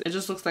because it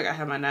just looks like I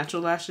have my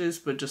natural lashes,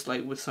 but just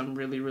like with some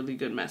really, really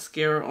good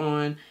mascara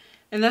on.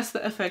 And that's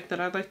the effect that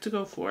I like to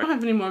go for. I don't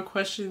have any more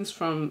questions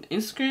from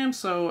Instagram,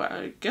 so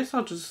I guess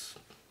I'll just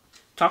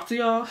talk to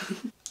y'all.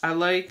 I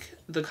like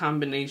the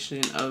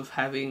combination of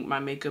having my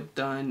makeup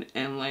done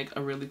and like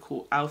a really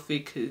cool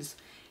outfit because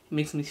it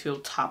makes me feel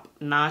top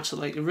notch.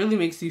 Like it really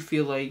makes you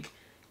feel like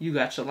you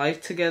got your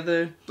life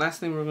together. Last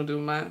thing we're gonna do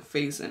with my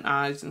face and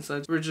eyes and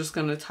such, we're just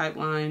gonna tight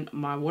line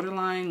my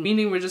waterline,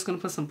 meaning we're just gonna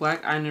put some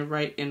black eyeliner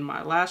right in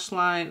my lash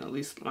line, at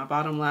least my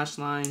bottom lash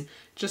line,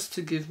 just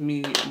to give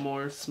me a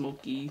more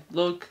smoky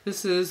look.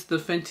 This is the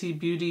Fenty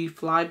Beauty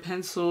Fly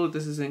Pencil.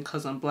 This is in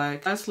Cause I'm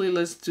Black. Lastly,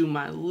 let's do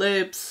my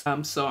lips.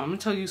 So I'm gonna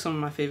tell you some of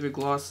my favorite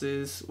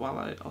glosses while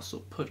I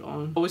also put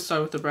on. I always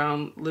start with the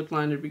brown lip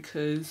liner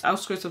because the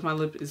outskirts of my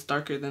lip is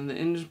darker than the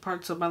inner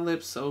parts of my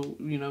lips, so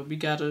you know, we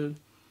gotta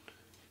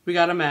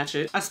match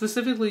it. I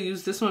specifically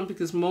use this one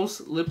because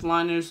most lip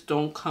liners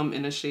don't come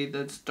in a shade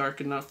that's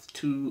dark enough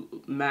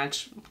to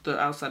match the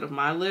outside of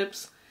my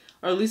lips,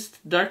 or at least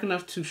dark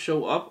enough to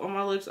show up on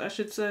my lips, I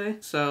should say.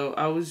 So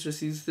I always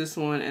just use this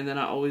one and then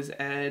I always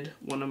add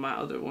one of my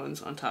other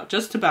ones on top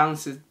just to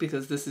balance it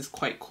because this is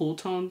quite cool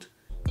toned.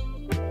 I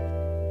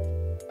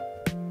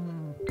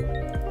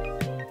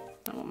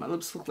know what my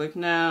lips look like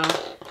now.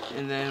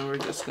 And then we're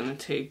just gonna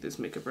take this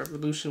Makeup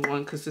Revolution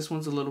one because this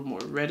one's a little more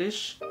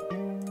reddish.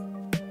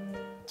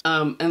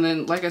 And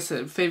then, like I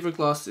said, favorite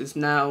gloss is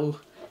now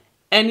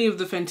any of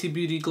the Fenty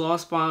Beauty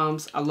gloss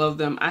bombs. I love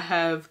them. I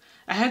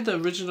had the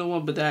original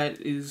one, but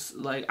that is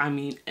like, I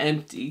mean,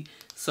 empty.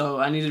 So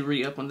I need to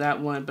re-up on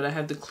that one. But I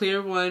have the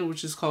clear one,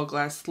 which is called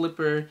Glass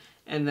Slipper.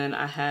 And then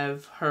I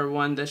have her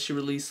one that she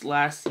released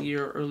last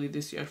year or early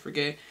this year, I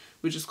forget,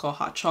 which is called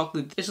Hot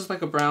Chocolate. It's just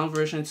like a brown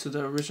version to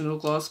the original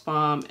Gloss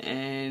Bomb,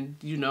 and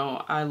you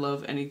know I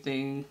love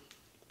anything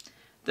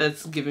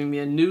that's giving me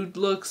a nude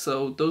look,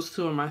 so those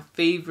two are my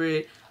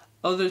favorite.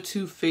 Other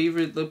two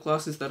favorite lip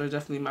glosses that are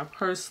definitely my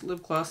purse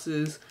lip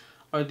glosses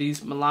are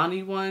these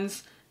Milani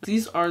ones.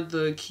 These are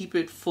the Keep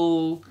It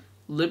Full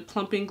lip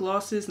plumping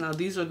glosses. Now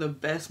these are the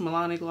best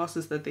Milani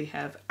glosses that they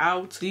have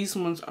out. These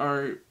ones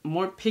are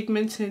more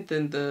pigmented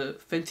than the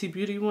Fenty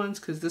Beauty ones,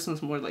 because this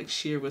one's more like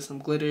sheer with some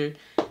glitter,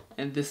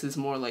 and this is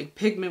more like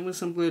pigment with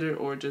some glitter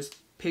or just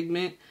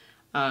pigment.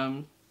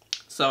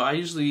 So I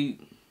usually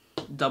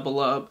double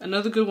up.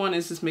 Another good one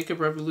is this Makeup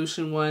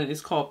Revolution one.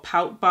 It's called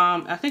Pout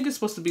Bomb. I think it's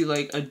supposed to be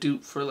like a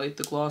dupe for like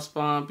the Gloss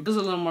Bomb, because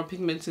it's a little more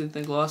pigmented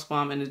than Gloss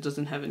Bomb and it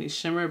doesn't have any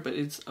shimmer, but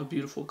it's a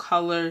beautiful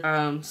color.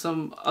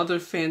 Some other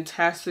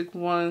fantastic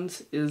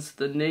ones is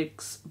the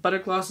NYX Butter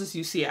Glosses.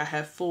 You see I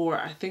have 4.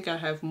 I think I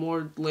have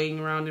more laying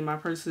around in my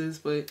purses,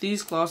 but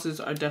these glosses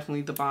are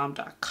definitely the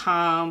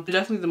bomb.com. They're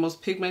definitely the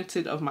most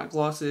pigmented of my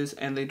glosses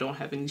and they don't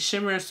have any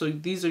shimmer, so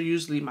these are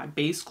usually my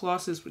base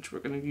glosses, which we're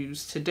going to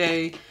use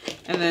today.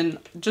 And then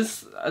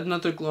just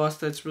another gloss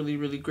that's really,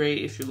 really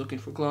great if you're looking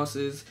for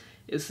glosses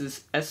is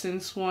this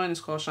Essence one.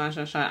 It's called Shine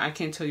Shine Shine. I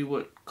can't tell you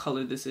what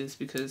color this is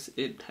because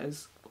it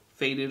has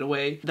faded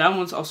away. That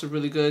one's also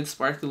really good.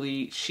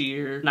 Sparkly,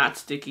 sheer, not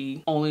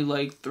sticky. Only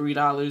like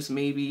 $3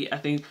 maybe. I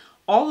think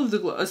all of the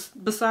gloss,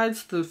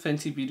 besides the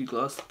Fenty Beauty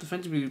gloss, the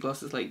Fenty Beauty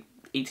gloss is like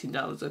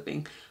 $18 I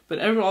think. But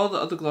all the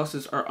other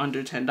glosses are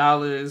under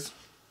 $10.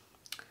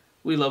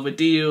 We love a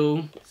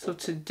deal. So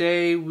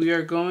today we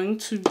are going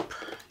to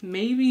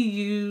maybe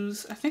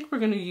use, I think we're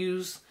going to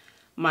use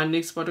my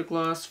NYX Butter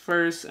Gloss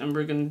first, and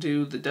we're going to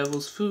do the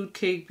Devil's Food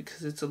Cake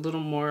because it's a little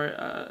more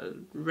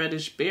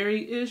reddish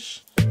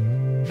berry-ish.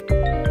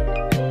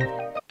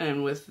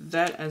 And with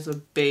that as a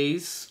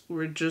base,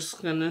 we're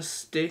just going to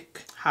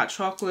stick hot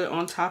chocolate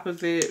on top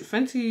of it.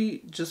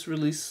 Fenty just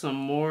released some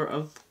more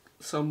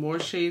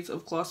shades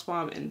of Gloss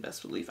Bomb, and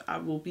best believe I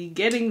will be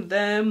getting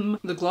them.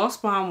 The Gloss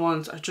Bomb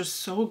ones are just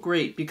so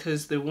great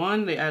because they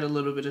add a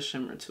little bit of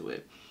shimmer to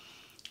it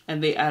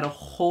and they add a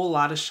whole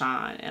lot of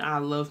shine, and I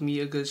love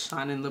me a good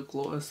shining lip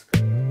gloss.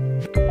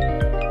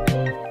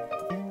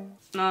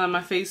 Now that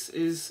my face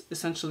is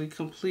essentially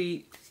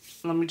complete,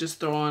 let me just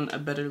throw on a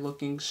better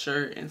looking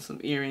shirt and some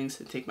earrings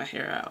and take my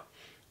hair out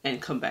and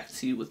come back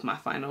to you with my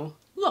final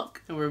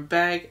look. And we're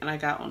back, and I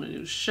got on a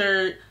new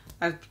shirt.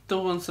 I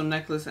threw on some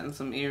necklace and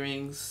some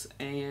earrings,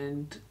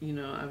 and you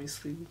know,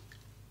 obviously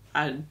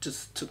I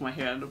just took my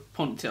hair out of a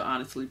ponytail,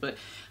 honestly, but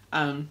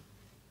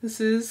this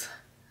is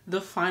the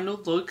final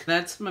look.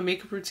 That's my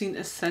makeup routine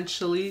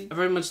essentially. I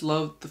very much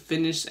love the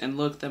finish and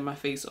look that my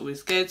face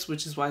always gets,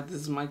 which is why this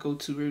is my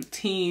go-to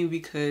routine,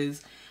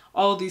 because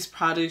all these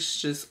products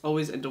just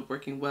always end up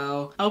working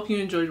well. I hope you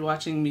enjoyed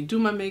watching me do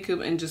my makeup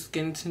and just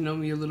getting to know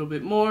me a little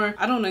bit more.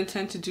 I don't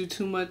intend to do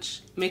too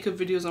much makeup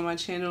videos on my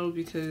channel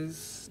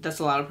because that's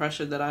a lot of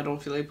pressure that I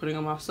don't feel like putting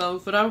on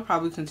myself, but I will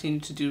probably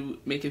continue to do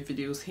makeup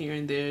videos here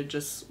and there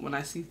just when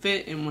I see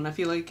fit and when I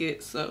feel like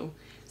it. So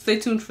stay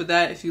tuned for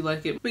that if you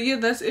like it. But yeah,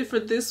 that's it for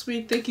this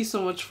week. Thank you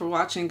so much for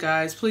watching,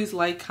 guys. Please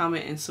like,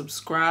 comment, and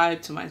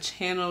subscribe to my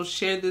channel.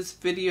 Share this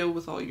video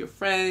with all your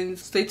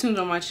friends. Stay tuned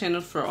on my channel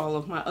for all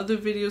of my other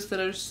videos that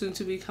are soon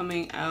to be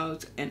coming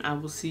out, and I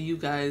will see you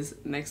guys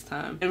next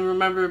time. And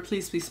remember,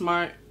 please be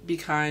smart, be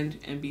kind,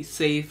 and be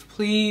safe.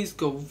 Please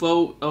go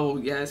vote. Oh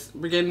yes,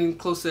 we're getting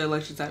close to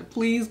election time.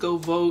 Please go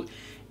vote,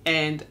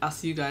 and I'll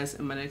see you guys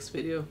in my next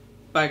video.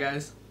 Bye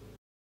guys.